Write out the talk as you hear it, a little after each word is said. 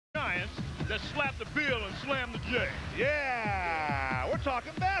that slap the bill and slam the J. Yeah, we're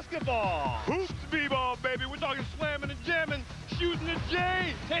talking basketball. Hoops b-ball, baby. We're talking slamming and jamming, shooting the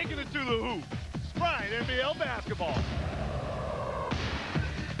J, taking it to the hoop. Sprite NBL basketball.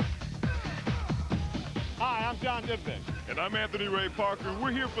 Hi, I'm John Dibnick. And I'm Anthony Ray Parker.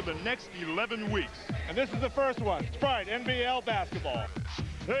 We're here for the next 11 weeks. And this is the first one, Sprite NBL basketball.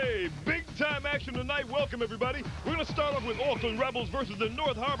 Hey, big time action tonight. Welcome, everybody. We're going to start off with Auckland Rebels versus the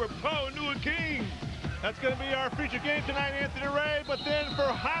North Harbour Pauanui Kings. That's going to be our feature game tonight, Anthony Ray. But then for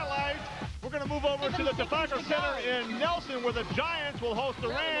highlights, we're going to move over to the Tobacco Center in Nelson, where the Giants will host the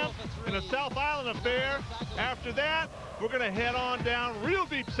Rams in a South Island affair. After that, we're going to head on down real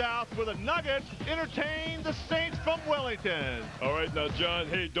deep south where the Nuggets entertain the Saints from Wellington. All right, now, John,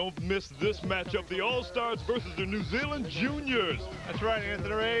 hey, don't miss this matchup. The All-Stars versus the New Zealand Juniors. That's right,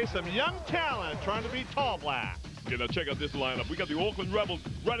 Anthony Ray. Some young talent trying to be tall black. Okay, now check out this lineup. We got the Auckland Rebels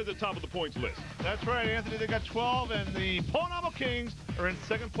right at the top of the points list. That's right, Anthony. They got 12, and the Pauanui Kings are in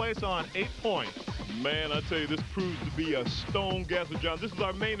second place on 8 points. Man, I tell you, this proves to be a stone gasser, John. This is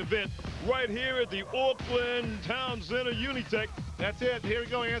our main event right here at the Auckland Town Center Unitec. That's it. Here we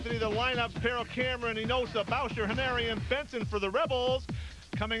go, Anthony. The lineup: Pero Cameron, Inosa, Boucher, Hanari, and Benson for the Rebels.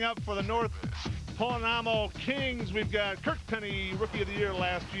 Coming up for the North Pauanui Kings, we've got Kirk Penny, Rookie of the Year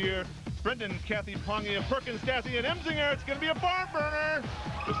last year. Brendan, Kathy Pongia, Perkins, Dazzy, and Emsinger. It's going to be a barn burner.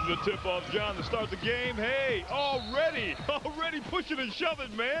 This is the tip-off, John, to start the game. Hey, already pushing and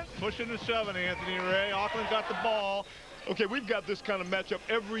shoving, man. Pushing and shoving, Anthony Ray. Auckland got the ball. Okay, we've got this kind of matchup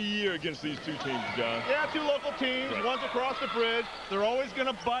every year against these two teams, John. Yeah, two local teams. Right. One's across the bridge. They're always going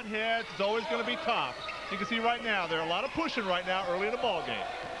to butt heads. It's always going to be tough. You can see right now, there's a lot of pushing right now early in the ball game.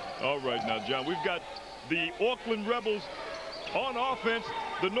 All right, now, John, we've got the Auckland Rebels on offense,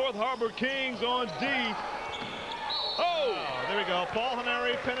 the North Harbour Kings on D. Oh, there we go. Paul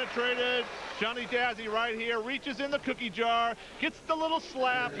Hanari penetrated. Johnny Dazzy right here reaches in the cookie jar, gets the little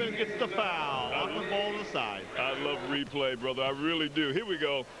slap, and gets the foul. Auckland ball to the side. I love replay, brother. I really do. Here we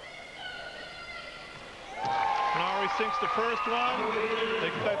go. Hanari sinks the first one.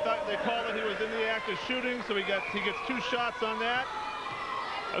 They called it he was in the act of shooting, so he gets 2 shots on that.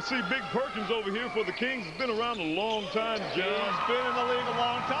 I see Big Perkins over here for the Kings. He's been around a long time, John. He's been in the league a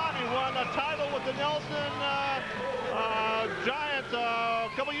long time. He won a title with the Nelson Giants a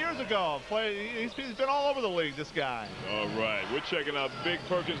couple years ago. He's been all over the league, this guy. All right, we're checking out Big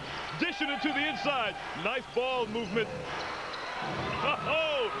Perkins. Dishing it to the inside. Nice ball movement.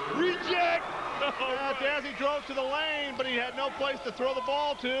 Oh, reject. Dazzy drove to the lane, but he had no place to throw the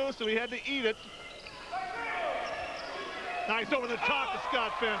ball to, so he had to eat it. Nice over the top to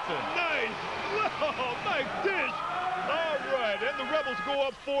Scott Benson. Nice. Oh, nice dish. All right, and the Rebels go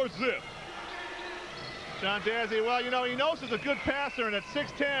up 4-zip. John Dazzy, well, you know, he knows he's a good passer, and at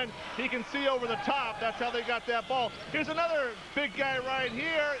 6'10", he can see over the top. That's how they got that ball. Here's another big guy right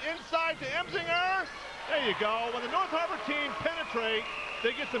here, inside to Emsinger. There you go. When the North Harbour team penetrate,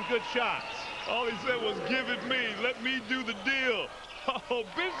 they get some good shots. All he said was, give it me. Let me do the deal. Oh,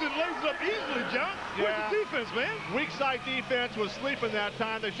 Benson lays up easily, John. Where's the defense, man? Weak side defense was sleeping that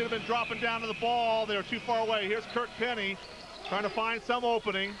time. They should have been dropping down to the ball. They were too far away. Here's Kirk Penny trying to find some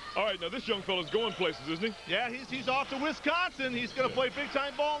opening. All right, now this young fella's going places, isn't he? Yeah, he's off to Wisconsin. He's going to play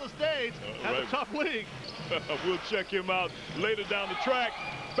big-time ball in the States. That's a tough league. We'll check him out later down the track.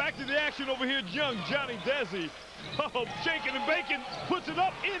 Back to the action over here, young Johnny Dazzy. Oh, shaking and baking, puts it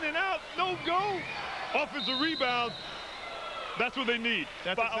up, in and out, no go. Offensive rebound. That's what they need.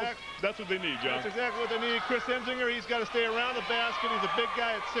 That's what they need, John. That's exactly what they need. Chris Emsinger, he's got to stay around the basket. He's a big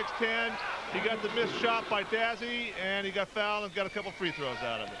guy at 6'10". He got the missed shot by Dazzy, and he got fouled and got a couple free throws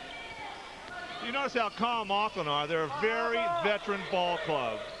out of it. You notice how calm Auckland are. They're a very veteran ball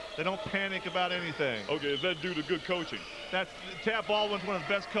club. They don't panic about anything. Okay, is that due to good coaching? Tad Baldwin's one of the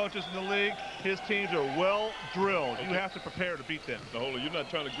best coaches in the league. His teams are well drilled. Okay. You have to prepare to beat them. Now, hold on, you're not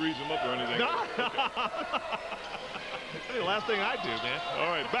trying to grease them up or anything. No. Okay. That's the last thing I do, man. All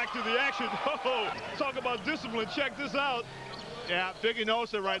right, back to the action. Oh, talk about discipline. Check this out. Yeah, Big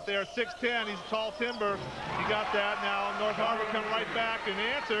Inosa right there, 6'10". He's a tall timber. He got that. Now North Harbour come right back and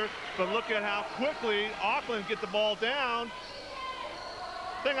answer. But look at how quickly Auckland get the ball down.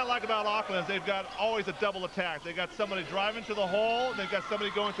 The thing I like about Auckland is they've got always a double attack. They've got somebody driving to the hole. They've got somebody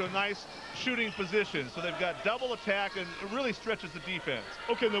going to a nice shooting position. So they've got double attack, and it really stretches the defense.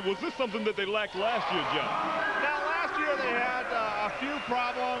 Okay, now was this something that they lacked last year, John? Now, last year they had a few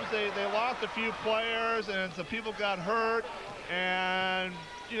problems. They lost a few players, and some people got hurt. And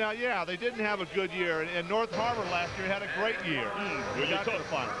you know, yeah, they didn't have a good year, and North Harbour last year had a great year. Well,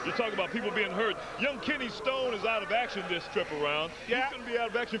 you're talking about people being hurt. Young Kenny Stone is out of action this trip around. Yeah. He's going to be out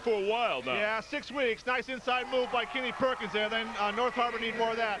of action for a while now. Yeah, 6 weeks. Nice inside move by Kenny Perkins there. Then North Harbour need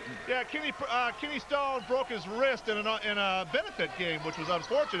more of that. Yeah, Kenny Stone broke his wrist in a benefit game, which was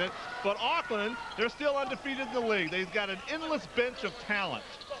unfortunate. But Auckland, they're still undefeated in the league. They've got an endless bench of talent.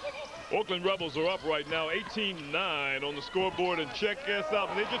 Auckland Rebels are up right now, 18-9 on the scoreboard, and check this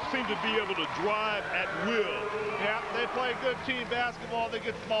out. They just seem to be able to drive at will. Yeah, they play good team basketball. They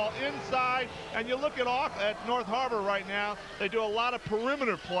get the ball inside, and you look at North Harbour right now. They do a lot of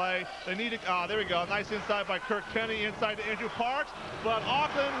perimeter play. They need to, there we go, nice inside by Kirk Penny, inside to Andrew Parks. But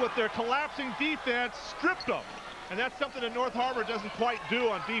Auckland, with their collapsing defense, stripped them. And that's something that North Harbour doesn't quite do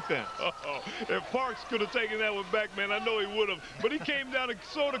on defense. If Parks could have taken that one back, man, I know he would have. But he came down and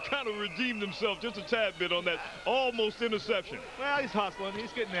sort of kind of redeemed himself just a tad bit on that almost interception. Well, he's hustling.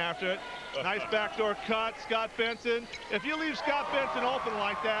 He's getting after it. Nice backdoor cut, Scott Benson. If you leave Scott Benson open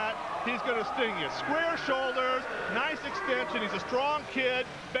like that, he's going to sting you. Square shoulders, nice extension. He's a strong kid.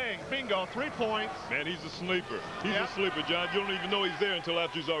 Bang, bingo, 3 points. Man, he's a sleeper. He's a sleeper, John. You don't even know he's there until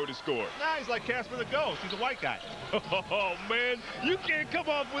after he's already scored. Nah, he's like Casper the Ghost. He's a white guy. Oh, man, you can't come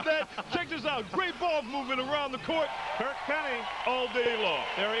off with that. Check this out. Great ball movement around the court. Kirk Penny. All day long.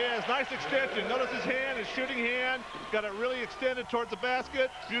 There he is. Nice extension. Notice his hand, his shooting hand. Got it really extended towards the basket.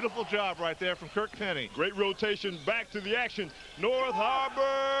 Beautiful job right there from Kirk Penny. Great rotation back to the action. North Harbour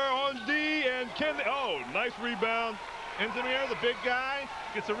on D, and nice rebound. Enzimir, the big guy,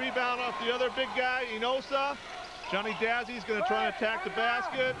 gets a rebound off the other big guy, Inosa. Johnny Dazzy's going to try and attack the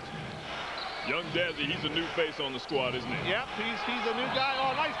basket. Young Dazzy, he's a new face on the squad, isn't he? Yep, he's a new guy.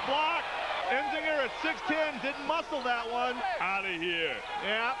 Oh, nice block. Enzinger at 6'10", didn't muscle that one. Out of here.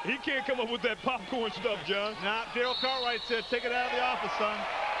 Yeah. He can't come up with that popcorn stuff, John. Nah, Gerald Cartwright said, take it out of the office, son.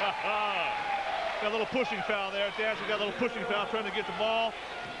 Got a little pushing foul there. Dazzy got a little pushing foul trying to get the ball.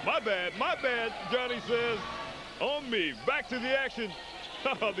 My bad, Johnny says. On me. Back to the action.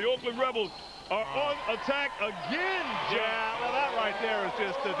 The Auckland Rebels are on attack again, John. Yeah, well, that right there is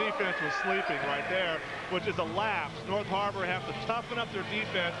just the defense was sleeping right there, which is a lapse. North Harbour have to toughen up their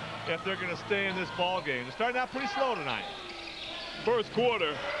defense if they're going to stay in this ball game. They're starting out pretty slow tonight. First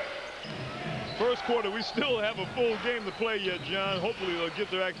quarter, we still have a full game to play yet, John. Hopefully they'll get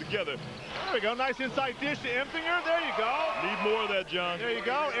their act together. There we go. Nice inside dish to Empfinger. There you go. Need more of that, John. There you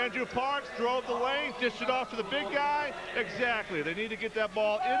go. Andrew Parks drove the lane, dished it off to the big guy. Exactly. They need to get that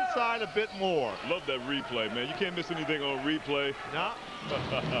ball inside a bit more. Love that replay, man. You can't miss anything on replay. No.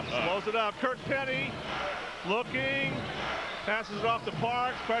 Slows it up. Kirk Penny looking. Passes it off to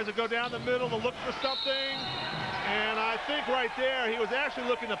Parks. Tries to go down the middle to look for something. And I think right there, he was actually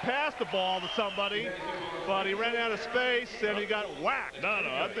looking to pass the ball to somebody, but he ran out of space and he got whacked. No,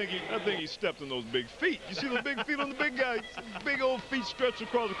 I think he stepped on those big feet. You see the big feet on the big guy? Big old feet stretched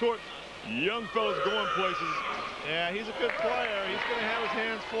across the court. Young fellas going places. Yeah, he's a good player. He's going to have his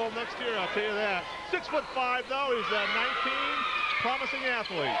hands full next year, I'll tell you that. 6'5" though. He's 19, promising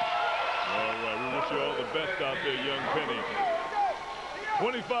athlete. All right, we wish you all the best out there, young Penny.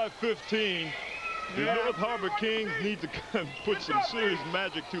 25-15. The North Harbour Kings need to put some serious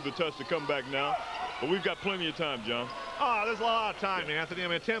magic to the touch to come back now. But we've got plenty of time, John. Oh, there's a lot of time, Anthony. I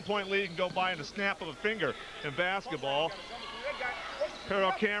mean, a 10-point lead can go by in a snap of a finger in basketball.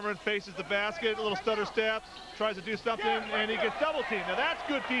 Harold Cameron faces the basket, a little stutter step, tries to do something, and he gets double teamed. Now that's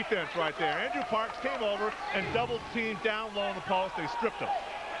good defense right there. Andrew Parks came over and double teamed down low on the post. They stripped him.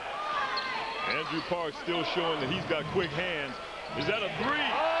 Andrew Parks still showing that he's got quick hands. Is that a three?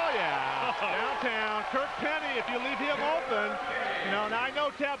 Oh, yeah. Downtown. Kirk Penny, if you leave him open, you know, now I know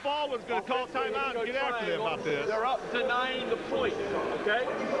Tab Baldwin's going to call timeout and get after them about this. They're up denying the point, okay?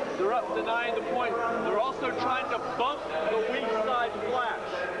 They're up denying the point. They're also trying to bump the weak side flash.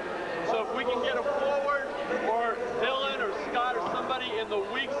 So if we can get a forward or Dylan or Scott or somebody in the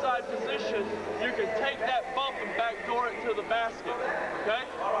weak side position, you can take that bump and backdoor it to the basket, okay?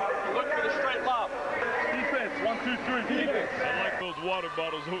 Look for the straight lob. Defense, 1, 2, 3, defense. I like those water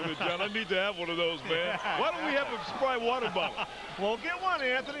bottles over there, John. I need to have one of those, man. Why don't we have a Sprite water bottle? We'll get one,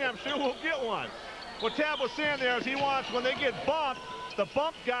 Anthony. I'm sure we'll get one. What Tab was saying there is he wants, when they get bumped, the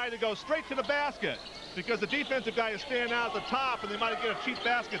bump guy to go straight to the basket because the defensive guy is standing out at the top and they might get a cheap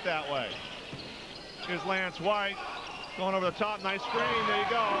basket that way. Here's Lance White going over the top. Nice screen. There you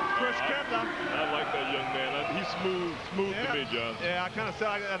go. Chris Kemna. I like that young man. He's smooth to me, John. Yeah, I kind of said,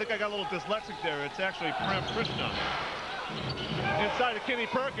 I think I got a little dyslexic there. It's actually Prem Krishna. Inside of Kenny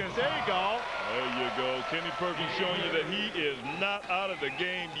Perkins. There you go. There you go. Kenny Perkins showing you that he is not out of the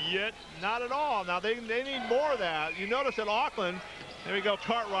game yet. Not at all. Now, they need more of that. You notice at Auckland, There we go,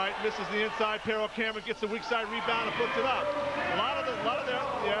 Cartwright misses the inside. Perro Cameron gets the weak side rebound and puts it up. A lot of their,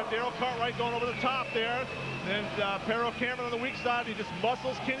 yeah, Daryl Cartwright going over the top there. Then Perro Cameron on the weak side, he just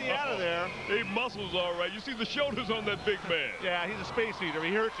muscles Kenny out of there. He muscles all right. You see the shoulders on that big man. Yeah, he's a space eater.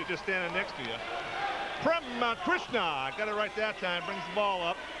 He hurts you just standing next to you. Prem Krishna, got it right that time, brings the ball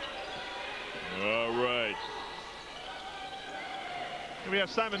up. All right. And we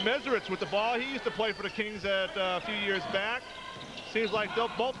have Simon Meseritz with the ball. He used to play for the Kings a few years back. Seems like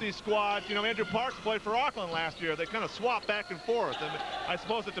both these squads, you know, Andrew Parks played for Auckland last year. They kind of swap back and forth. And I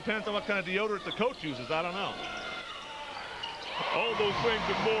suppose it depends on what kind of deodorant the coach uses. I don't know. All those things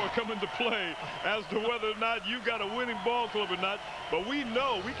and more come into play as to whether or not you got a winning ball club or not. But we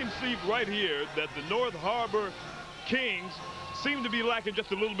know, we can see right here that the North Harbour Kings seem to be lacking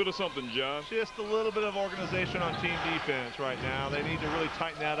just a little bit of something, John. Just a little bit of organization on team defense right now. They need to really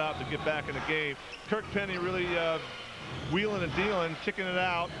tighten that up to get back in the game. Kirk Penny really wheeling and dealing, kicking it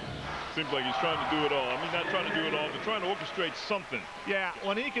out. Seems like he's trying to do it all. I mean, not trying to do it all, but trying to orchestrate something. Yeah,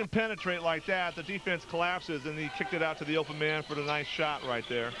 when he can penetrate like that, the defense collapses, and he kicked it out to the open man for the nice shot right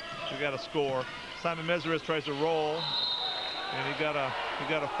there. We got a score. Simon Meseritz tries to roll, and he got a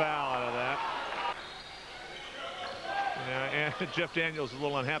foul out of that. Yeah, and Jeff Daniels is a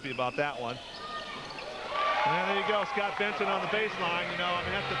little unhappy about that one. And there you go, Scott Benson on the baseline. You know, I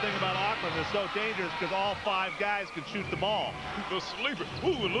mean, that's the thing about Auckland. They're so dangerous because all 5 guys can shoot the ball. The sleeper.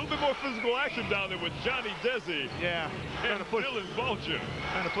 Ooh, a little bit more physical action down there with Johnny Desi. Yeah. And Dylan Vulture.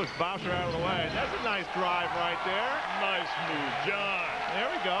 Trying to push Boucher out of the way. That's a nice drive right there. Nice move, John. There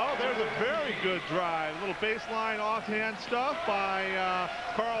we go. There's a very good drive. A little baseline offhand stuff by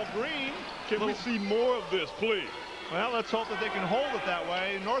Carl Green. Can we see more of this, please? Well, let's hope that they can hold it that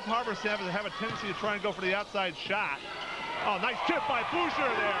way. North Harbour have a tendency to try and go for the outside shot. Oh, nice tip by Boucher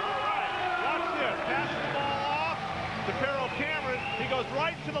there. All right, watch this. Passes the ball off to Perro Cameron. He goes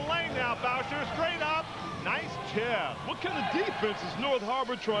right to the lane now, Boucher. Straight up. Nice tip. What kind of defense is North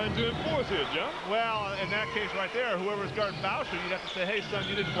Harbour trying to enforce here, John? Well, in that case right there, whoever's guarding Boucher, you'd have to say, hey, son,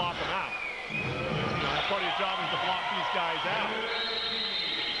 you didn't block him out. You know, part of your job is to block these guys out.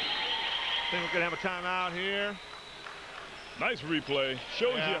 I think we're going to have a timeout here. Nice replay.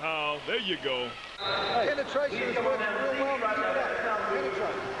 Shows you how. There you go. Penetration is working real well. Keep it up.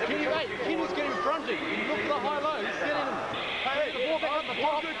 Penetrate. Kenny's getting fronted. Look at the high-low. He's getting him. Hey, the ball back up the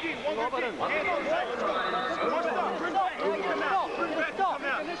top. Stop.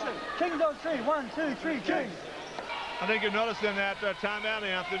 King does 3. 1, 2, 3, Kings. I think you noticed in that timeout,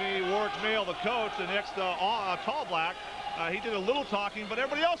 Anthony, Warwick Mail, the coach, the next tall black, he did a little talking, but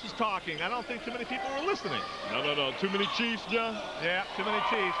everybody else was talking. I don't think too many people were listening. No. Too many Chiefs, John? Yeah, too many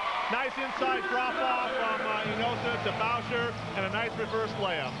Chiefs. Nice inside drop-off from Inosa to Boucher, and a nice reverse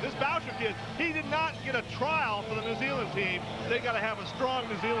layup. This Boucher kid, he did not get a trial for the New Zealand team. They got to have a strong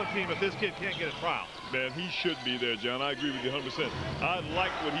New Zealand team if this kid can't get a trial. Man, he should be there, John. I agree with you 100%. I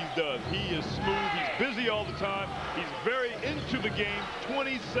like what he's done. He is smooth. He's busy all the time. He's very into the game.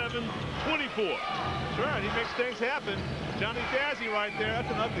 27-24. Sure, he makes things happen. Johnny Dazzy right there. That's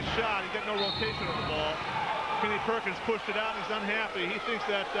an ugly shot. He got no rotation on the ball. Kenny Perkins pushed it out, and he's unhappy. He thinks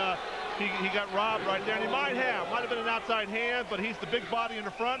that he got robbed right there, and he might have been an outside hand, but he's the big body in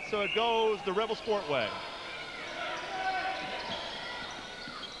the front, so it goes the Rebel Sport way.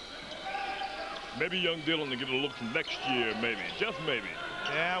 Maybe young Dylan to get a look next year, maybe, just maybe.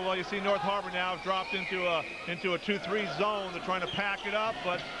 Yeah, well, you see North Harbour now have dropped into a 2-3 zone. They're trying to pack it up,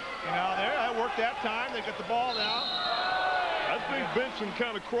 but you know, that worked that time. They got the ball now. I think Benson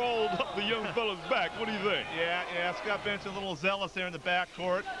kind of crawled up the young fella's back. What do you think? Yeah, Scott Benson a little zealous there in the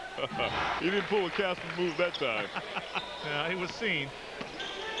backcourt. He didn't pull a Casper move that time. Yeah, he was seen.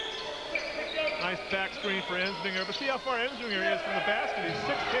 Nice back screen for Ensminger, but see how far Ensminger is from the basket. He's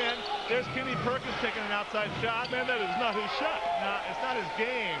 6'10". There's Kenny Perkins taking an outside shot. Man, that is not his shot. No, it's not his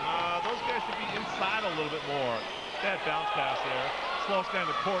game. Those guys should be inside a little bit more. Bad bounce pass there. Slowest guy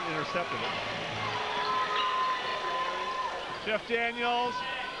in the court intercepted it. Jeff Daniels,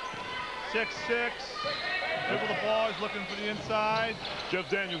 6'6". Dribble the ball, he's looking for the inside. Jeff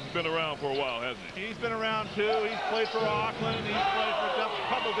Daniels has been around for a while, hasn't he? He's been around too. He's played for Auckland. He's played for a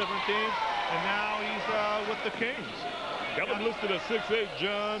couple different teams. And now he's with the Kings. Got him listed as 6'8",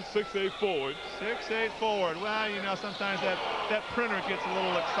 John, 6'8" forward. 6'8" forward. Well, you know, sometimes that printer gets a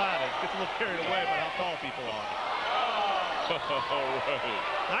little excited, gets a little carried away by how tall people are. All right.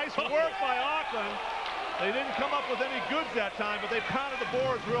 Nice work by Auckland. They didn't come up with any goods that time, but they pounded the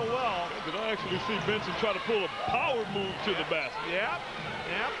boards real well. Did I actually see Benson try to pull a power move to the basket? Yep.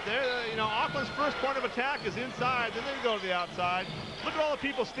 You know, Auckland's first point of attack is inside, then they go to the outside. Look at all the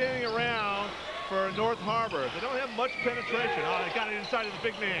people standing around for North Harbor. They don't have much penetration. Oh, they got it inside of the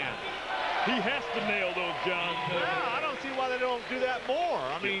big man. He has to nail those, John. Yeah, I don't see why they don't do that more.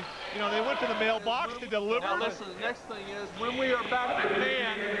 I mean, you know, they went to the mailbox, they delivered. Now listen, the next thing is when we are back to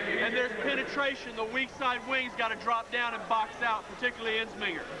man and there's penetration, the weak side wing's got to drop down and box out, particularly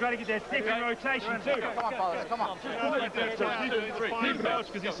Ensminger. Try to get that stick in rotation too. Come on, fellas, come on. He's a fine coach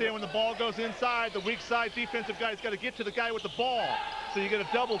because he's saying when the ball goes inside, the weak side defensive guy's got to get to the guy with the ball. So you get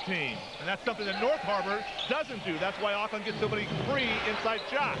a double team. And that's something that North Harbor doesn't do. That's why Auckland gets so many free inside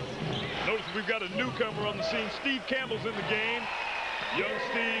shots. Notice we've got a newcomer on the scene. Steve Campbell's in the game. Young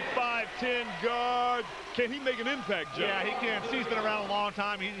Steve, 5'10" guard. Can he make an impact, John? Yeah, he can. Steve's been around a long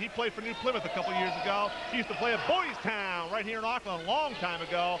time. He played for New Plymouth a couple years ago. He used to play at Boys Town right here in Auckland a long time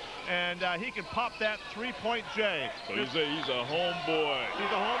ago. And he can pop that three-point J. So he's a homeboy.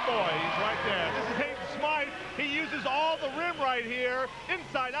 He's a homeboy. He's right there. This is Hayden Smythe. He uses all the rim right here.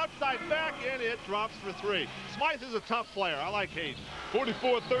 Inside, outside, back, and it drops for three. Smythe is a tough player. I like Hayden.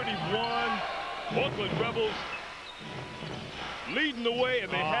 44-31. Auckland Rebels leading the way,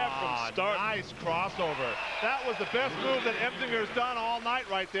 and they have from start. Nice crossover. That was the best move that Ensminger's done all night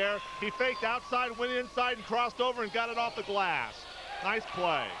right there. He faked outside, went inside, and crossed over and got it off the glass. Nice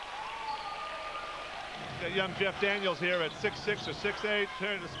play. Got young Jeff Daniels here at 6'6" or 6'8",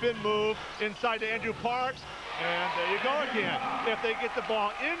 turning the spin move inside to Andrew Parks. And there you go again. If they get the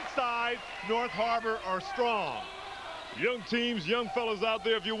ball inside, North Harbor are strong. Young teams, young fellas out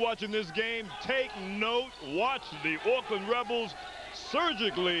there, if you're watching this game, take note. Watch the Auckland Rebels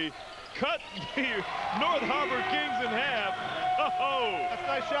surgically cut the North Harbor Kings in half. Oh! That's a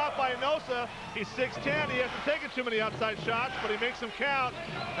nice shot by Enosa. He's 6'10". He hasn't taken too many outside shots, but he makes them count.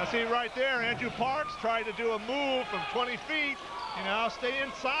 Now see right there, Andrew Parks tried to do a move from 20 feet. You know, stay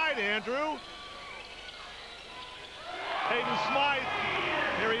inside, Andrew. Hayden Smythe,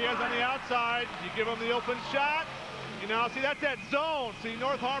 here he is on the outside. You give him the open shot. You know, see, that's that zone. See,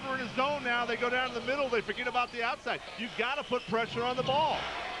 North Harbor in his zone now. They go down to the middle. They forget about the outside. You've got to put pressure on the ball,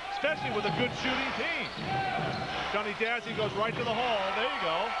 especially with a good shooting team. Johnny Dazzy goes right to the hole. There you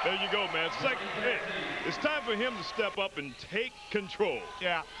go. There you go, man. Second hit. It's time for him to step up and take control.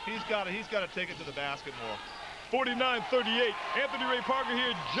 Yeah, he's got to take it to the basket more. 49-38. Anthony Ray Parker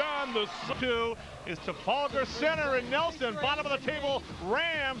here. John the two is Trafalgar Center and Nelson. Bottom of the table,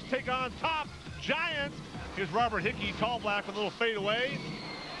 Rams take on top Giants. Here's Robert Hickey, tall black with a little fade away.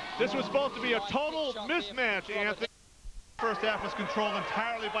 This was supposed to be a total mismatch, Anthony. First half was controlled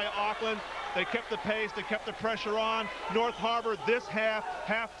entirely by Auckland. They kept the pace, they kept the pressure on. North Harbor this half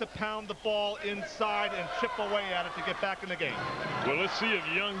have to pound the ball inside and chip away at it to get back in the game. Well, let's see if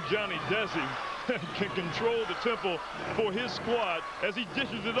young Johnny Desi can control the tempo for his squad as he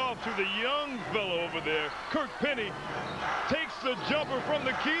dishes it off to the young fellow over there. Kirk Penny takes the jumper from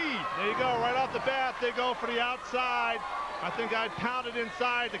the key. There you go, right off the bat, they go for the outside. I think I'd pounded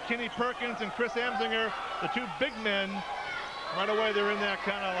inside to Kenny Perkins and Chris Ensminger, the two big men. Right away, they're in that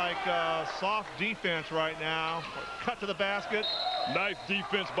kind of like soft defense right now. Cut to the basket. Nice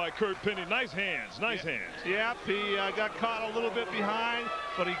defense by Kurt Penny. Nice hands, nice hands. Yep, he got caught a little bit behind,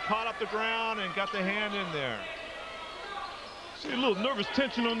 but he caught up the ground and got the hand in there. See a little nervous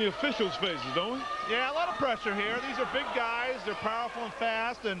tension on the officials' faces, don't we? Yeah, a lot of pressure here. These are big guys. They're powerful and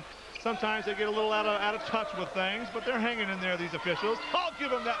fast, and sometimes they get a little out of touch with things, but they're hanging in there, these officials. I'll give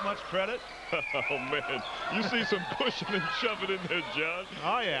them that much credit. Oh, man. You see some pushing and shoving in there, John.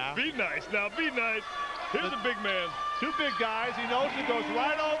 Oh, yeah. Be nice now. Be nice. Here's a big man. Two big guys. He knows it goes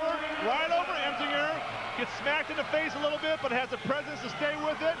right over Ensminger. Gets smacked in the face a little bit, but has the presence to stay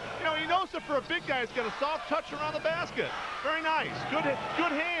with it. You know, he knows that for a big guy, he's got a soft touch around the basket. Very nice. Good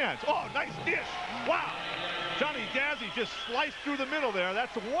hands. Oh, nice dish. Wow. Johnny Dazzy just sliced through the middle there.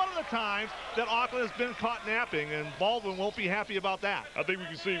 That's one of the times that Auckland has been caught napping, and Baldwin won't be happy about that. I think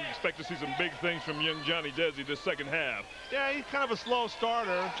we expect to see some big things from young Johnny Dazzy this second half. Yeah, he's kind of a slow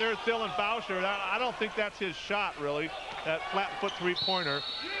starter. There's Dylan Boucher. I don't think that's his shot, really, that flat foot three-pointer.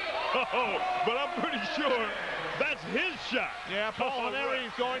 Oh, but I'm pretty sure that's his shot. Yeah, Paul Henry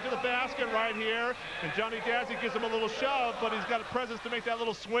is going to the basket right here, and Johnny Dazzy gives him a little shove, but he's got a presence to make that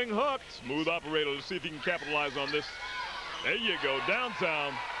little swing hook. Smooth operator to see if he can capitalize on this. There you go,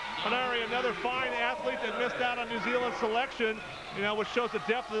 downtown. Henry, another fine athlete that missed out on New Zealand selection, you know, which shows the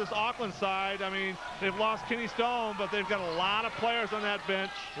depth of this Auckland side. I mean, they've lost Kenny Stone, but they've got a lot of players on that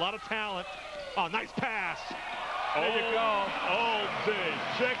bench, a lot of talent. Oh, nice pass. There you go. All day.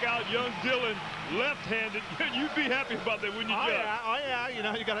 Check out young Dylan, left-handed. You'd be happy about that, wouldn't you, John? Oh yeah. You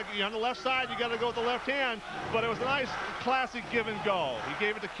know, you're on the left side. You got to go with the left hand. But it was a nice, classic give and go. He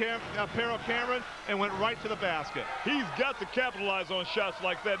gave it to Pero Cameron and went right to the basket. He's got to capitalize on shots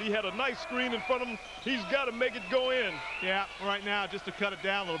like that. He had a nice screen in front of him. He's got to make it go in. Yeah, right now, just to cut it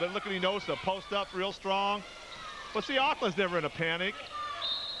down a little bit. Look at Enosa, post up real strong. But see, Auckland's never in a panic.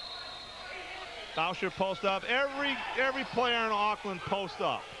 Boucher post up. Every player in Auckland post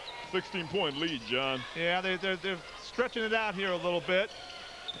up. 16-point lead, John. Yeah, they're stretching it out here a little bit.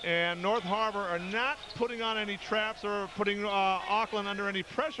 And North Harbour are not putting on any traps or putting Auckland under any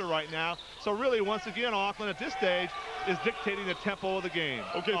pressure right now. So really, once again, Auckland at this stage is dictating the tempo of the game.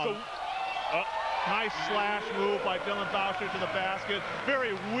 Okay, so nice slash move by Dylan Boucher to the basket.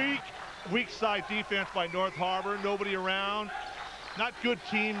 Very weak side defense by North Harbour. Nobody around. Not good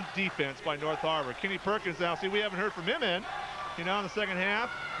team defense by North Harbour. Kenny Perkins now, see, we haven't heard from him in the second half.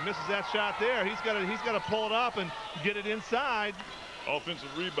 Misses that shot there. He's got to pull it up and get it inside. Offensive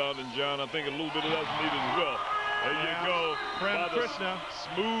rebounding, John. I think a little bit of that's needed as well. There you go. Friend Krishna.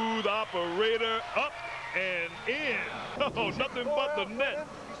 Smooth operator, up and in. Oh, nothing but the net.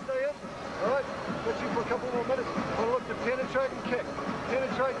 You stay in. All right. Let you for a couple more minutes. I want to look to penetrate and kick.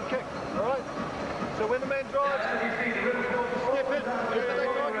 Penetrate and kick. All right. So when the man drives, step in.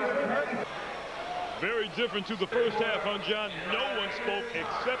 Very different to the first half, huh, John? No one spoke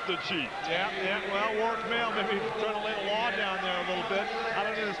except the Chief. Yeah. Well, Warwick Mail maybe trying to lay the law down there a little bit. I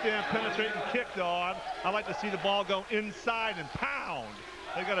don't understand penetrate and kick, though. I like to see the ball go inside and pound.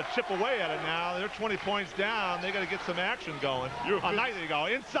 They got to chip away at it now. They're 20 points down. They got to get some action going. There you go.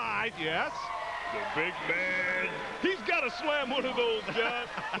 Inside, yes. The big man. He's got to slam one of those, John.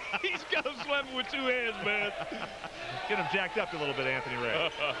 He's got to slam it with two hands, man. Get him jacked up a little bit, Anthony Ray.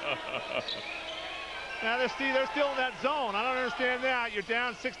 Now, they're still in that zone. I don't understand that. You're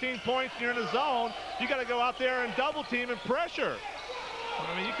down 16 points, you're in a zone. You got to go out there and double team and pressure.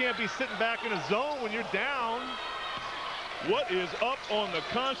 I mean, you can't be sitting back in a zone when you're down. What is up on the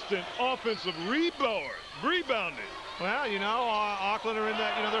constant offensive rebounding? Well, you know, Auckland are in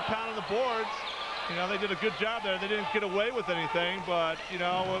that, they're pounding the boards. They did a good job there. They didn't get away with anything, but,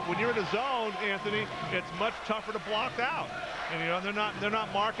 when you're in a zone, Anthony, it's much tougher to block out. And, they're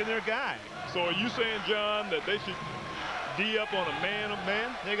not marking their guy. So are you saying, John, that they should D up on a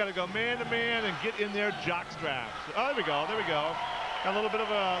man-to-man? They got to go man-to-man and get in their jock straps. Oh, there we go. Got a little bit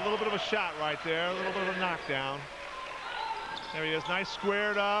of a shot right there, a little bit of a knockdown. There he is, nice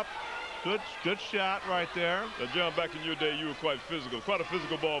squared up. Good shot right there. Now, John, back in your day, you were quite a physical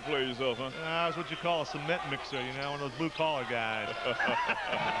ball player yourself, huh? That's what you call a cement mixer, one of those blue-collar guys.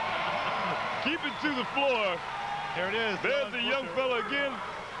 Keep it to the floor. Here it is. There's the young fella again.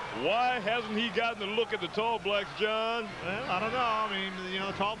 Why hasn't he gotten a look at the Tall Blacks, John? Well, I don't know. I mean,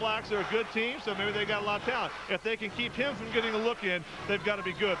 the Tall Blacks are a good team, so maybe they got a lot of talent. If they can keep him from getting a look in, they've got to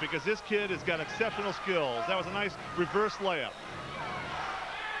be good because this kid has got exceptional skills. That was a nice reverse layup.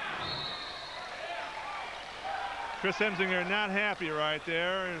 Chris Hemsinger not happy right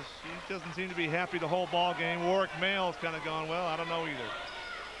there. He doesn't seem to be happy the whole ball game. Warwick Mail's kind of gone, well, I don't know either.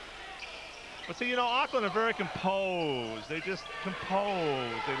 But see, Auckland are very composed. They just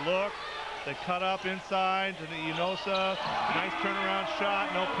compose. They look, they cut up inside to the Enosa. Nice turnaround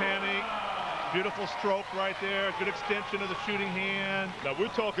shot, no panic. Beautiful stroke right there. Good extension of the shooting hand. Now we're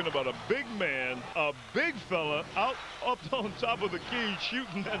talking about a big man, a big fella out up on top of the key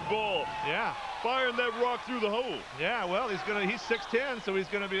shooting that ball. Yeah. Firing that rock through the hole. Yeah, well, he's 6'10", so he's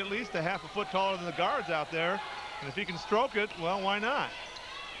gonna be at least a half a foot taller than the guards out there. And if he can stroke it, well, why not?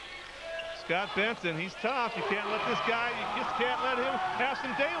 Scott Benson, he's tough. You can't let this guy, you just can't let him have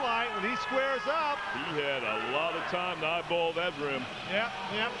some daylight when he squares up. He had a lot of time to eyeball that rim. Yeah,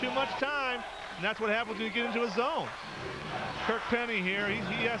 too much time. And that's what happens when you get into a zone. Kirk Penny here,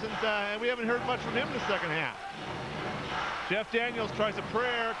 he hasn't, we haven't heard much from him in the second half. Jeff Daniels tries a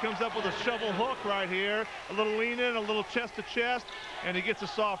prayer, comes up with a shovel hook right here. A little lean in, a little chest to chest, and he gets a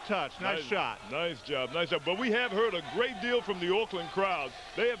soft touch. Nice shot. Nice job. But we have heard a great deal from the Auckland crowd.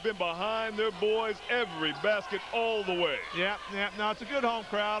 They have been behind their boys every basket all the way. Yeah. Now it's a good home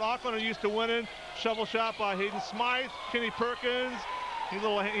crowd. Auckland are used to winning. Shovel shot by Hayden Smythe, Kenny Perkins. He's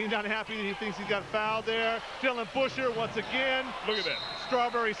not happy. He thinks he's got fouled there. Dylan Busher once again. Look at that.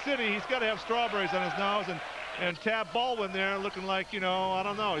 Strawberry City. He's got to have strawberries on his nose. And Tab Baldwin there looking like, I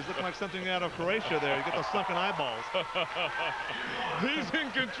don't know. He's looking like something out of Croatia there. You get those sunken eyeballs. He's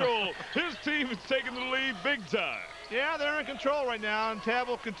in control. His team is taking the lead big time. Yeah, they're in control right now, and Tab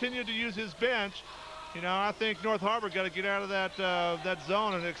will continue to use his bench. I think North Harbour got to get out of that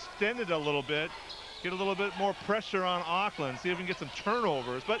zone and extend it a little bit. get a little bit more pressure on Auckland, see if we can get some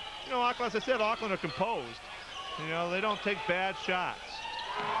turnovers. But, you know, Auckland, as I said, Auckland are composed. You know, they don't take bad shots.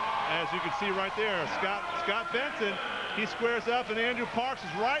 As you can see right there, Scott Benson, he squares up, and Andrew Parks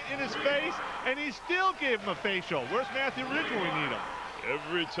is right in his face, and he still gave him a facial. Where's Matthew Ridge when we need him?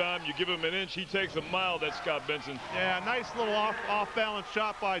 Every time you give him an inch, he takes a mile. That's Scott Benson. Yeah, nice little off-balance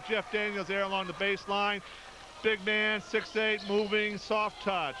shot by Jeff Daniels there along the baseline. Big man, 6'8", moving, soft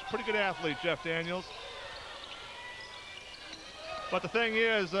touch. Pretty good athlete, Jeff Daniels. But the thing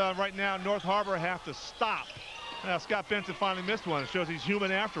is, right now, North Harbour have to stop. Now, Scott Benson finally missed one. It shows he's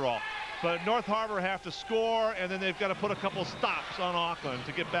human after all. But North Harbour have to score, and then they've got to put a couple stops on Auckland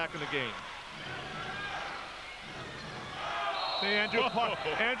to get back in the game. See, Andrew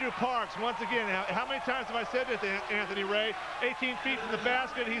Parks, once again, how many times have I said this to Anthony Ray? 18 feet from the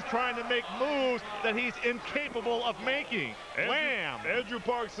basket, he's trying to make moves that he's incapable of making. Wham! Andrew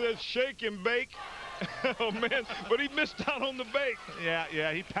Parks says shake and bake. Oh, man, but he missed out on the bake.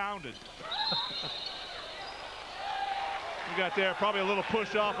 Yeah, he pounded. We got there probably a little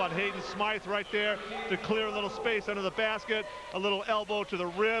push off on Hayden Smythe right there to clear a little space under the basket, a little elbow to the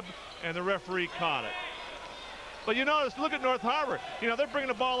rib, and the referee caught it. But you notice, look at North Harbour. You know, they're bringing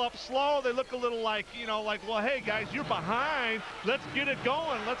the ball up slow. They look a little like, you know, like, well, hey, guys, you're behind. Let's get it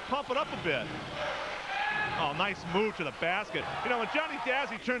going. Let's pump it up a bit. Oh, nice move to the basket. You know, when Johnny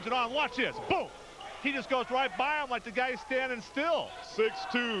Dazzy turns it on, watch this. Boom. He just goes right by him like the guy's standing still.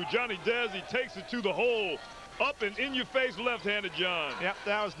 6'2", Johnny Dazzy takes it to the hole. Up and in your face, left-handed John. Yep,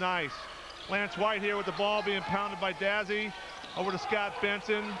 that was nice. Lance White here with the ball being pounded by Dazzy. Over to Scott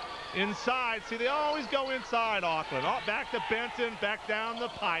Benson. Inside. See, they always go inside, Auckland. Oh, back to Benson, back down the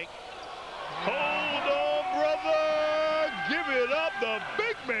pike. Hold on, brother. Give it up, the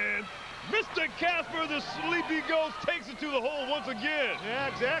big man. Mr. Casper, the sleepy ghost, takes it to the hole once again. Yeah,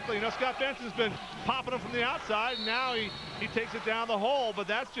 exactly. You know, Scott Benson's been popping him from the outside, and now he takes it down the hole, but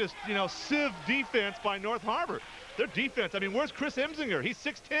that's just, you know, sieve defense by North Harbour. Their defense, I mean, where's Chris Emsinger? He's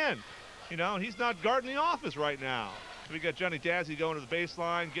 6'10". You know, he's not guarding the office right now. We got Johnny Dazzy going to the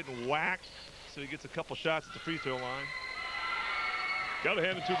baseline, getting whacked, so he gets a couple shots at the free throw line. Got to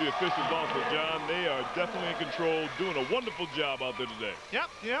hand it to the officials also, John. They are definitely in control, doing a wonderful job out there today.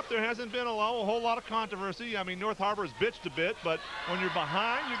 Yep. There hasn't been a whole lot of controversy. I mean, North Harbour's bitched a bit, but when you're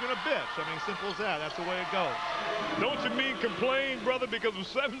behind, you're going to bitch. I mean, simple as that. That's the way it goes. Don't you mean complain, brother, because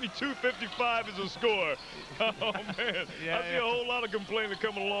 72-55 is a score. Oh, man. I see a whole lot of complaining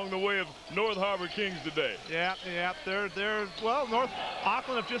coming along the way of North Harbour Kings today. Yeah. Well, North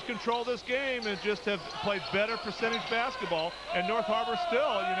Auckland have just controlled this game and just have played better percentage basketball, and North Harbour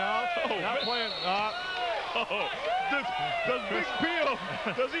still, you know, not playing. Does Big Peel,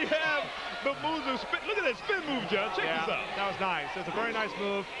 does he have the move to spin? Look at that spin move, John. Check this out. That was nice. That's a very nice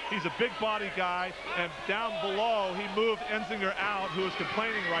move. He's a big body guy, and down below, he moved Ensinger out, who was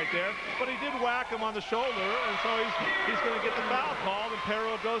complaining right there, but he did whack him on the shoulder, and so he's going to get the foul called, and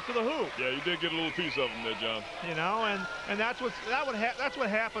Perro goes to the hoop. Yeah, you did get a little piece of him there, John. You know, and that's what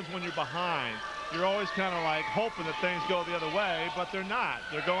happens when you're behind. You're always kind of like hoping that things go the other way, but they're not.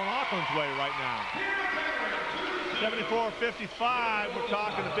 They're going Auckland's way right now. 74-55, we're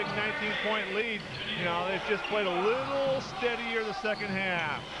talking a big 19-point lead. You know, they've just played a little steadier the second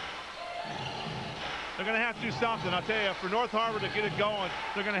half. They're going to have to do something. I'll tell you, for North Harbour to get it going,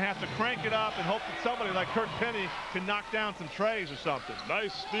 they're going to have to crank it up and hope that somebody like Kirk Penny can knock down some trays or something.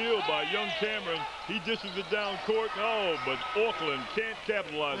 Nice steal by young Cameron. He dishes it down court. Oh, but Auckland can't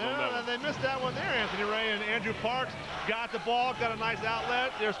capitalize on that one. They missed that one there, Anthony Ray, and Andrew Parks got the ball, got a nice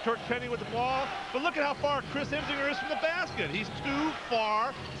outlet. There's Kirk Penny with the ball. But look at how far Chris Emsinger is from the basket. He's too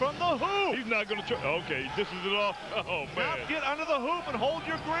far from the hoop. He's not going to try. Okay, he dishes it off. Oh, man. Now get under the hoop and hold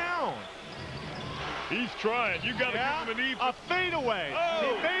your ground. He's trying. You got to give him an E. A fadeaway. Oh.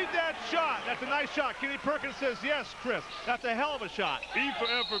 He made that shot. That's a nice shot. Kenny Perkins says, yes, Chris. That's a hell of a shot. E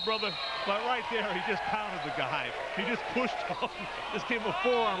for effort, brother. But right there, he just pounded the guy. He just pushed him. Just gave him a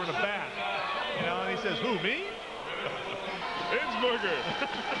forearm and a bat. You know, and he says, who, me? Insberger.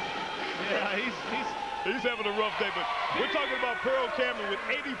 Yeah, he's having a rough day, but we're talking about Pearl Cameron with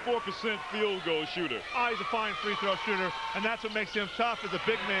 84% field goal shooter. Oh, he's a fine free throw shooter, and that's what makes him tough as a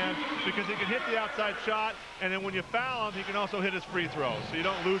big man, because he can hit the outside shot, and then when you foul him, he can also hit his free throws, so you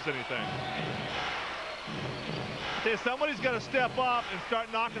don't lose anything. Okay, somebody's got to step up and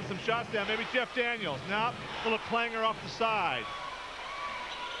start knocking some shots down. Maybe Jeff Daniels. Now, a little clanger off the side.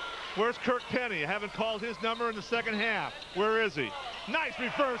 Where's Kirk Penny? I haven't called his number in the second half. Where is he? Nice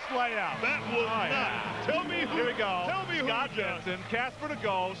reverse layout. That was not. Tell me who. Here we go. Tell me who. Scott Benson, Casper to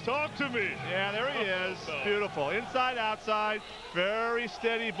go. Talk to me. Yeah, there he is. No. Beautiful. Inside, outside. Very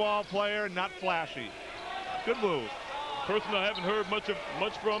steady ball player, not flashy. Good move. Person I haven't heard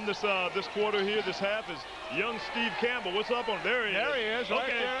much from this this quarter here, this half, is young Steve Campbell. What's up on there? There he is, right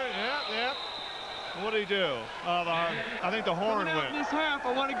there. Yeah. What did he do? I think the horn Coming out in went. this half,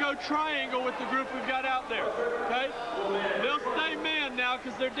 I want to go triangle with the group we've got out there, okay? They'll stay man now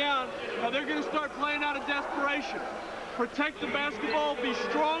because they're down. Now they're going to start playing out of desperation. Protect the basketball, be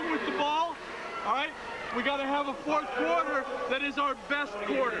strong with the ball, all right? We got to have a fourth quarter that is our best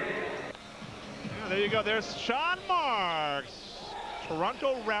quarter. Yeah, there you go. There's Sean Marks,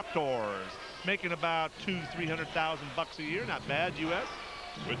 Toronto Raptors, making about $200,000-300,000 a year. Not bad, U.S.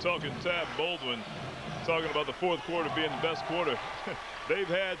 We're talking Tab Baldwin, talking about the fourth quarter being the best quarter. They've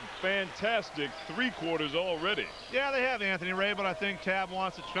had fantastic 3 quarters already. Yeah, they have, Anthony Ray, but I think Tab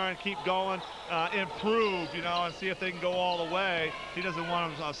wants to try and keep going, improve, you know, and see if they can go all the way. He doesn't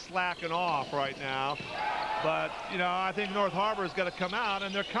want them slacking off right now. But, you know, I think North Harbor's got to come out,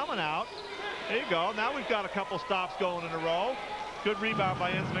 and they're coming out. There you go. Now we've got a couple stops going in a row. Good rebound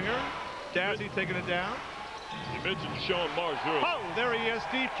by Ensminger. Dazzy taking it down. You mentioned Sean Marks earlier. Oh, there he is.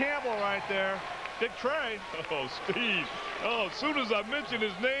 Steve Campbell right there. Big tray. Oh, Steve. Oh, as soon as I mention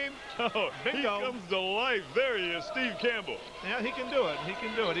his name, he Bingo. comes to life. There he is, Steve Campbell. Yeah, he can do it. He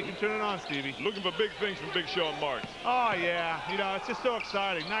can do it. He can turn it on, Stevie. Looking for big things from Big Sean Marks. Oh, yeah. You know, it's just so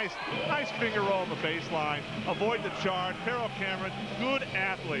exciting. Nice finger roll on the baseline. Avoid the charge. Perro Cameron, good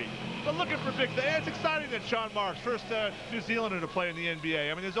athlete. But looking for big things. It's exciting that Sean Marks, first New Zealander to play in the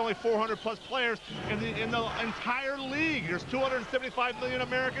NBA. I mean, there's only 400-plus players in the entire league. There's 275 million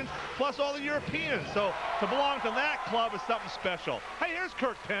Americans, plus all the Europeans. So to belong to that club is something special. Hey, here's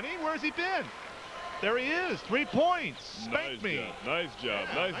Kirk Penny. Where's he been? There he is. 3 points. Spank me. Nice job.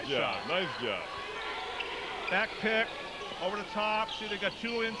 Nice job. Back pick. Over the top. See, they got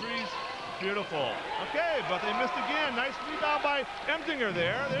 2 entries. Beautiful. Okay, but they missed again. Nice rebound by Emsinger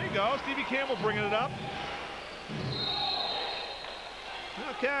there. There you go. Stevie Campbell bringing it up.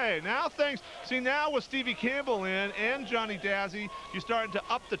 Okay, now thanks. See, now with Stevie Campbell in and Johnny Dazzy, you're starting to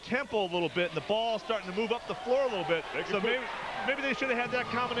up the tempo a little bit, and the ball's starting to move up the floor a little bit. So maybe they should have had that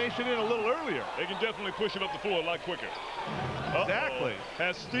combination in a little earlier. They can definitely push it up the floor a lot quicker. Exactly.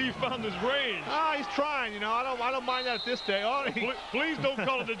 Has Steve found his range? Ah, he's trying. You know, I don't mind that at this day. Oh, please don't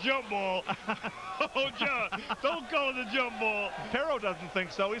call it a jump ball. Oh, John, don't call it a jump ball. Perro doesn't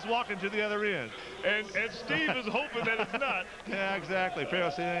think so. He's walking to the other end. And Steve is hoping that it's not. Yeah, exactly. Perro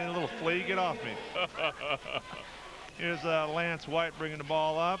saying, a little flea, get off me. Here's Lance White bringing the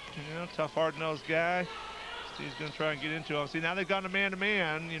ball up. You know, tough, hard-nosed guy. Steve's going to try and get into him. See, now they've gone to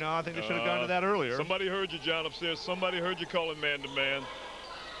man-to-man. You know, I think they should have gone to that earlier. Somebody heard you, John, upstairs. Somebody heard you calling man-to-man.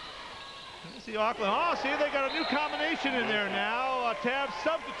 See Auckland. Oh, see, they got a new combination in there now. Tab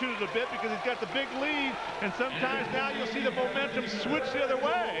substituted a bit because he's got the big lead, and sometimes now you'll see the momentum switch the other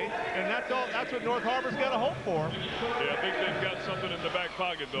way, and that's what North Harbor's got to hope for. Yeah, I think they've got something in the back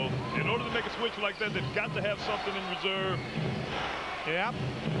pocket, though. In order to make a switch like that, they've got to have something in reserve. Yeah.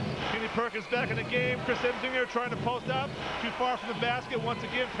 Kenny Perkins back in the game. Chris Emsinger trying to post up. Too far from the basket. Once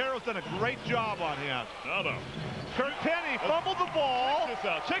again, Perro's done a great job on him. No. Kirk Penny fumbled the ball.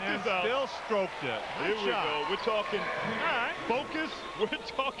 Check this out. Still stroked it. Here we go. We're talking focus. We're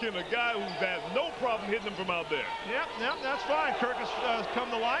talking a guy who has no problem hitting them from out there. Yep, that's fine. Kirk has come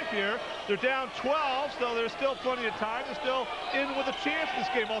to life here. They're down 12, so there's still plenty of time. They're still in with a chance this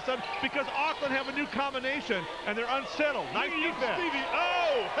game all of a sudden because Auckland have a new combination and they're unsettled. Nice defense. Stevie.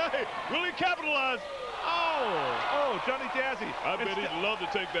 Oh, hey, really capitalized. Oh, Johnny Dazzy. I bet he'd love to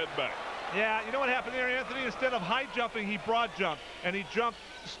take that back. Yeah, you know what happened there, Anthony? Instead of high jumping, he broad jumped, and he jumped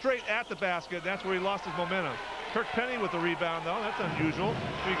straight at the basket. That's where he lost his momentum. Kirk Penny with the rebound, though. That's unusual.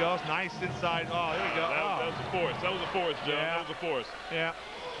 Here he goes. Nice inside. Oh, there we go. That was a force. That was a force, John. Yeah. That was a force. Yeah.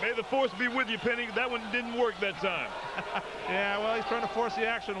 May the force be with you, Penny. That one didn't work that time. Yeah, well, he's trying to force the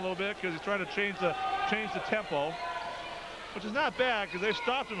action a little bit because he's trying to change the tempo, which is not bad because they've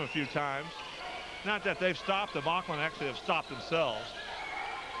stopped him a few times. Not that they've stopped him. Auckland actually have stopped themselves.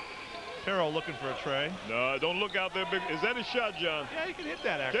 Perro looking for a tray. No, don't look out there, big. Is that his shot, John? Yeah, he can hit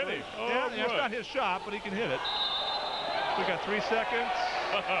that, actually. Can he? Oh, yeah, it's not his shot, but he can hit it. We got 3 seconds.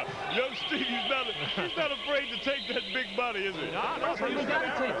 Young Steve, he's not afraid to take that big body, is he? No, he's got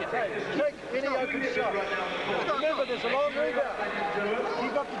to take it. Take any open shot. Remember, there's a long rebound.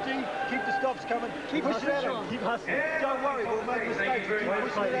 Keep up the D, keep the stops coming. Keep pushing at him. Keep hustling. Don't worry, we'll make mistakes. Keep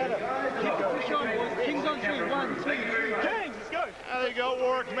pushing it at him. Keep pushing on, boys. Kings on 3. 1, 2, 3. Kings, let's go. There you go,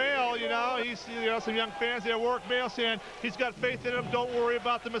 Warwick Mail, you know, he's, some young fans there. Warwick Mail saying he's got faith in him. Don't worry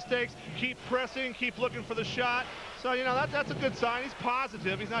about the mistakes. Keep pressing, keep looking for the shot. So, you know, that's a good sign. He's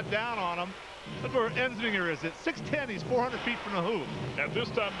positive. He's not down on him. Look where Ensminger is at 6'10". He's 400 feet from the hoop. At this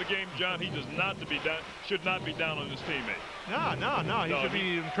time of the game, John, he should not be down on his teammate. No. He should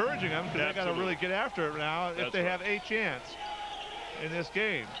be encouraging him because they got to really get after it now if they have a chance in this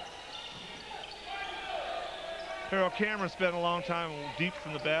game. Harold Cameron spent a long time deep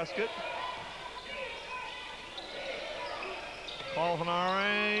from the basket. Paul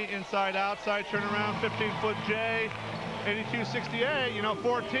Hanare, inside, outside, turnaround, 15-foot J, 82-68, you know,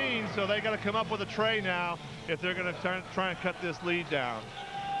 14, so they got to come up with a tray now if they're going to try and cut this lead down.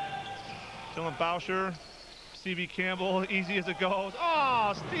 Dylan Bauscher, C.B. Campbell, easy as it goes.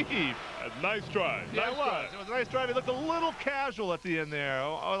 Oh, Steve. A nice try. Yeah, it was. It was a nice try. He looked a little casual at the end there,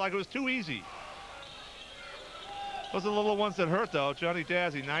 like it was too easy. Those are the little ones that hurt, though. Johnny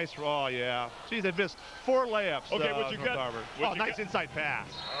Dazzy, nice raw, yeah. Geez, they missed 4 layups. Okay, what you got? Harbour. Oh, nice inside pass.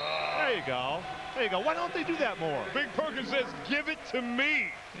 There you go. There you go. Why don't they do that more? Big Perkins says, give it to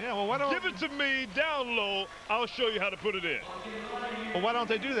me. Yeah, well, why don't... Give it to me down low. I'll show you how to put it in. Well, why don't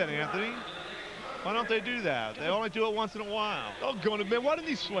they do that, Anthony? Why don't they do that? They only do it once in a while. Oh, going to man, why didn't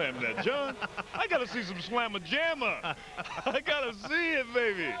he slam that, John? I got to see some slamma-jamma. I got to see it,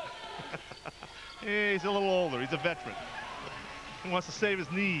 baby. Yeah, he's a little older. He's a veteran. He wants to save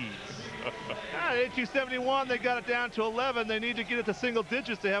his knees. 82-71, they got it down to 11. They need to get it to single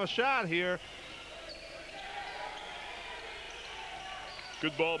digits to have a shot here.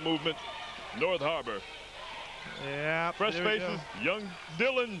 Good ball movement. North Harbour. Yeah. Fresh faces. Young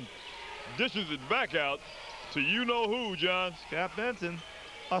Dylan dishes it back out to you-know-who, John. Scott Benson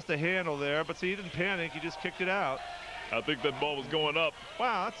lost a handle there, but see, he didn't panic. He just kicked it out. I think that ball was going up.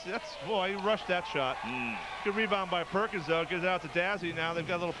 Wow, that's boy, he rushed that shot. Good rebound by Perkins, though. Gives it out to Dazzy now. They've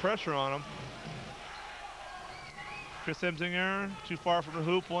got a little pressure on him. Chris Emsinger, too far from the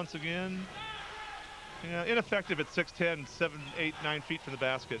hoop once again. Yeah, ineffective at 6'10", 7, 8, 9 feet from the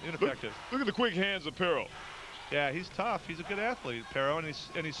basket. Ineffective. Look at the quick hands of Perro. Yeah, he's tough. He's a good athlete, Perro, and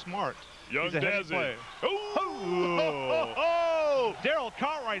he's smart. Young Dazzy. Oh! Daryl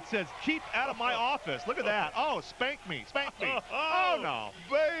Cartwright says, keep out of my office. Look at that. Oh, spank me. Spank me. Oh, no.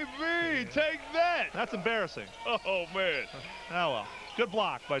 Baby, take that. That's embarrassing. Oh, man. Oh, well. Good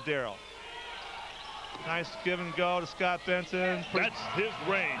block by Daryl. Nice give and go to Scott Benson. That's his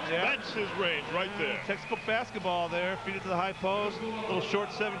range. Yeah. That's his range right there. Textbook basketball there. Feed it to the high post. Little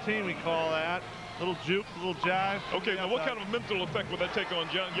short 17, we call that. Little juke, little jive. Okay, now what kind of mental effect would that take on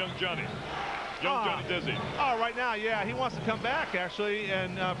young Johnny? Young Johnny Dizzy. Oh, right now, yeah, he wants to come back, actually,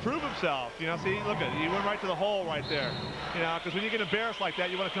 and prove himself. You know, see, look at it. He went right to the hole right there. You know, because when you get embarrassed like that,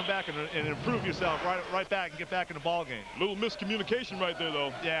 you want to come back and improve yourself right back and get back in the ball game. Little miscommunication right there,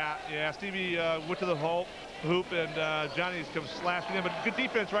 though. Yeah, Stevie went to the hoop, and Johnny's come slashing in. But good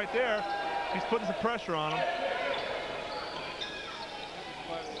defense right there. He's putting some pressure on him.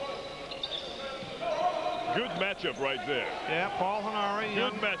 Good matchup right there. Yeah, Paul Hanare.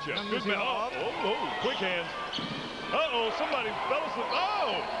 Good matchup. Good matchup. Oh, quick hands. Uh-oh, somebody fell asleep.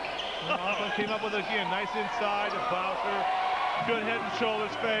 Oh! Auckland came up with it again. Nice inside to Bauscher. Good head and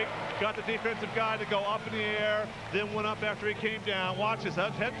shoulders fake. Got the defensive guy to go up in the air, then went up after he came down. Watch his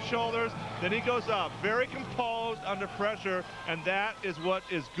head and shoulders, then he goes up. Very composed under pressure, and that is what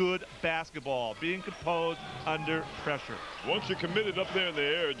is good basketball, being composed under pressure. Once you're committed up there in the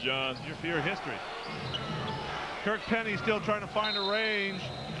air, John, your history. Kirk Penny still trying to find a range.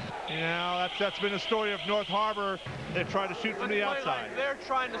 You know, that's been the story of North Harbour. They try to shoot from the outside. Like they're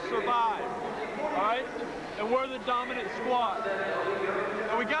trying to survive, all right? And we're the dominant squad.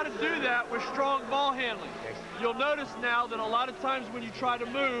 And we got to do that with strong ball handling. You'll notice now that a lot of times when you try to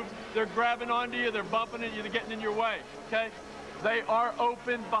move, they're grabbing onto you, they're bumping into you, they're getting in your way, okay? They are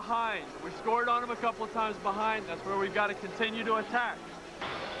open behind. We scored on them a couple of times behind. That's where we've got to continue to attack.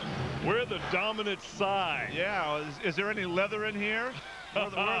 We're the dominant side. Yeah, is there any leather in here? Where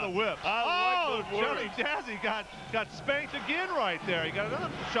are the whips? I like Johnny Dazzy got spanked again right there. He got another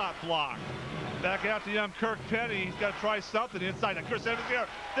shot blocked. Back out to young Kirk Penny. He's got to try something inside. And Chris Evans here.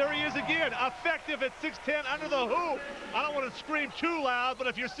 There he is again. Effective at 6'10" under the hoop. I don't want to scream too loud, but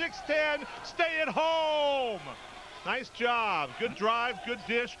if you're 6'10", stay at home. Nice job. Good drive, good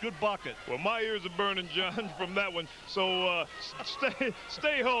dish, good bucket. Well, my ears are burning, John, from that one. So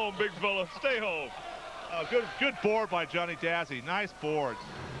stay home, big fella. Stay home. Good board by Johnny Dazzy. Nice board.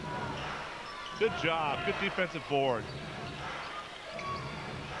 Good job. Good defensive board.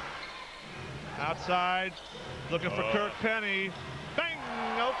 Outside, looking for Kirk Penny. Bang!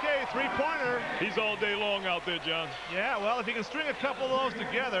 Nope, Okay, three-pointer. He's all day long out there, John. Yeah, well, if he can string a couple of those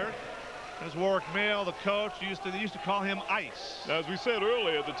together. There's Warwick Mail, the coach. They used to call him Ice. Now, as we said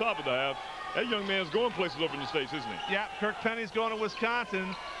earlier at the top of the half, that young man's going places over in the States, isn't he? Yeah, Kirk Penny's going to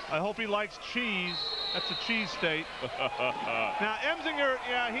Wisconsin. I hope he likes cheese. That's a cheese state. Now, Emsinger,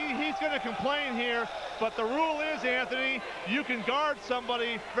 yeah, he's going to complain here, but the rule is, Anthony, you can guard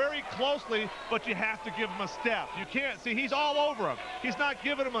somebody very closely, but you have to give him a step. You can't. See, he's all over him. He's not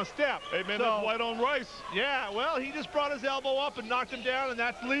giving him a step. Hey, man, that's white on rice. Yeah, well, he just brought his elbow up and knocked him down, and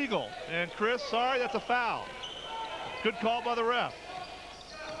that's legal. And, Chris, sorry, that's a foul. Good call by the ref.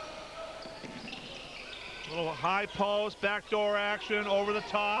 Little high post, backdoor action, over the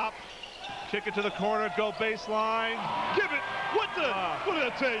top. Kick it to the corner, go baseline. Give it. What did I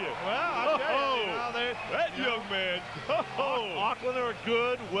tell you? Well, I'll tell you. That young man. Auckland are a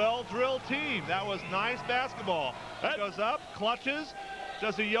good, well-drilled team. That was nice basketball. That goes up, clutches,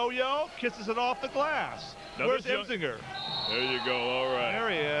 does a yo-yo, kisses it off the glass. Now where's Emsinger? There you go. All right. There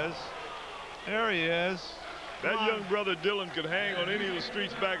he is. There he is. That young brother Dylan could hang on any of the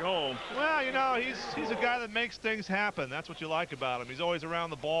streets back home. Well, you know, he's a guy that makes things happen. That's what you like about him. He's always around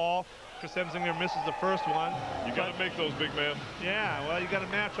the ball. Chris Emsinger misses the first one. You got to make those, big man. Yeah, well, you got to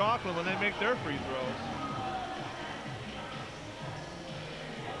match Auckland when they make their free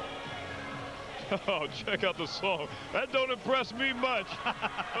throws. Oh, check out the song. That don't impress me much.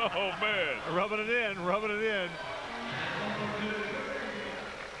 Oh, man. Rubbing it in, rubbing it in.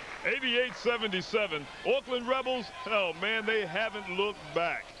 88-77. Auckland Rebels, oh, man, they haven't looked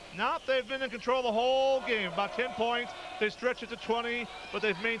back. Nope, they've been in control the whole game. About 10 points. They stretch it to 20, but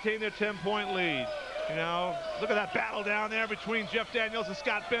they've maintained their 10-point lead. You know, look at that battle down there between Jeff Daniels and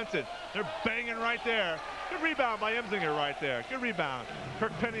Scott Benson. They're banging right there. Good rebound by Emsinger right there. Good rebound.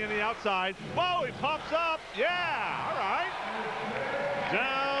 Kirk Penny on the outside. Whoa, he pops up. Yeah, all right.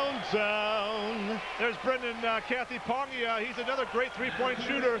 Downtown. There's Brendan Kathy Pongia. He's another great three-point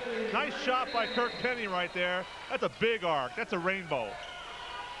shooter. Nice shot by Kirk Penny right there. That's a big arc. That's a rainbow.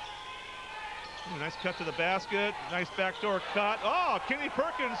 Ooh, nice cut to the basket. Nice backdoor cut. Oh, Kenny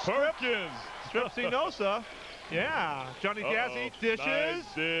Perkins. Strips Enosa. Yeah. Johnny Gazzi dishes.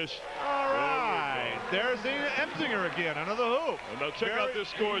 Nice dish. All right. There's the Emsinger again. Another hoop. And now check out this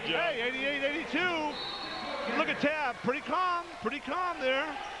score, John. Hey, 88-82. Look at Tab. Pretty calm there.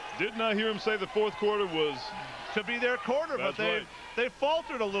 Didn't I hear him say the fourth quarter was to be their quarter, but they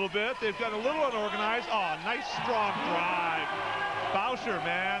faltered a little bit. They've got a little unorganized. Oh, nice strong drive. Boucher,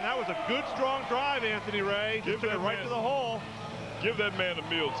 man, that was a good strong drive, Anthony Ray. Just took it right to the hole. Give that man a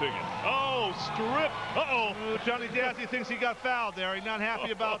meal ticket. Oh, strip. Uh-oh. Johnny Gazzi thinks he got fouled there. He's not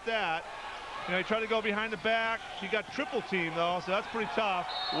happy about that. You know, he tried to go behind the back. He got triple team though, so that's pretty tough.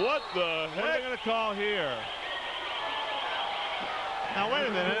 What the heck? What are they going to call here? Now, wait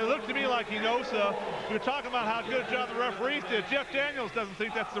a minute. It looked to me like Enosa. We were talking about how good a job the referees did. Jeff Daniels doesn't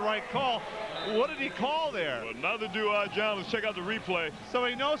think that's the right call. What did he call there? Well, neither do I, John. Let's check out the replay. So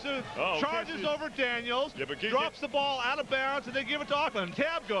Enosa charges over Daniels, drops the ball out of bounds, and they give it to Auckland.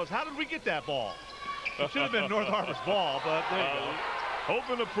 Tab goes, how did we get that ball? It should have been North Harbor's ball, but there you go. Hope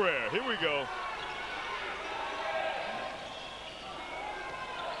and a prayer. Here we go.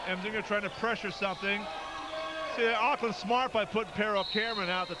 Emsinger trying to pressure something. See, Auckland's smart by putting Pero Cameron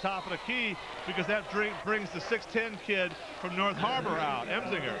out at the top of the key because that brings the 6'10 kid from North Harbor out,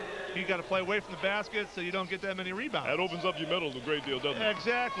 Emsinger. You got to play away from the basket so you don't get that many rebounds. That opens up your middle a great deal, doesn't it?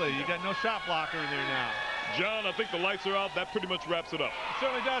 Exactly. You got no shot blocker in there now. John, I think the lights are out. That pretty much wraps it up. It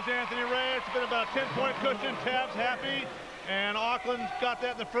certainly does, Anthony Ray. It's been about a 10-point cushion. Tab's happy. And Auckland got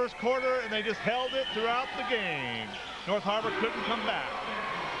that in the first quarter, and they just held it throughout the game. North Harbor couldn't come back.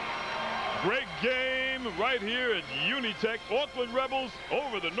 Great game right here at Unitec. Auckland Rebels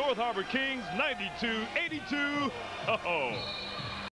over the North Harbor Kings, 92-82. Oh.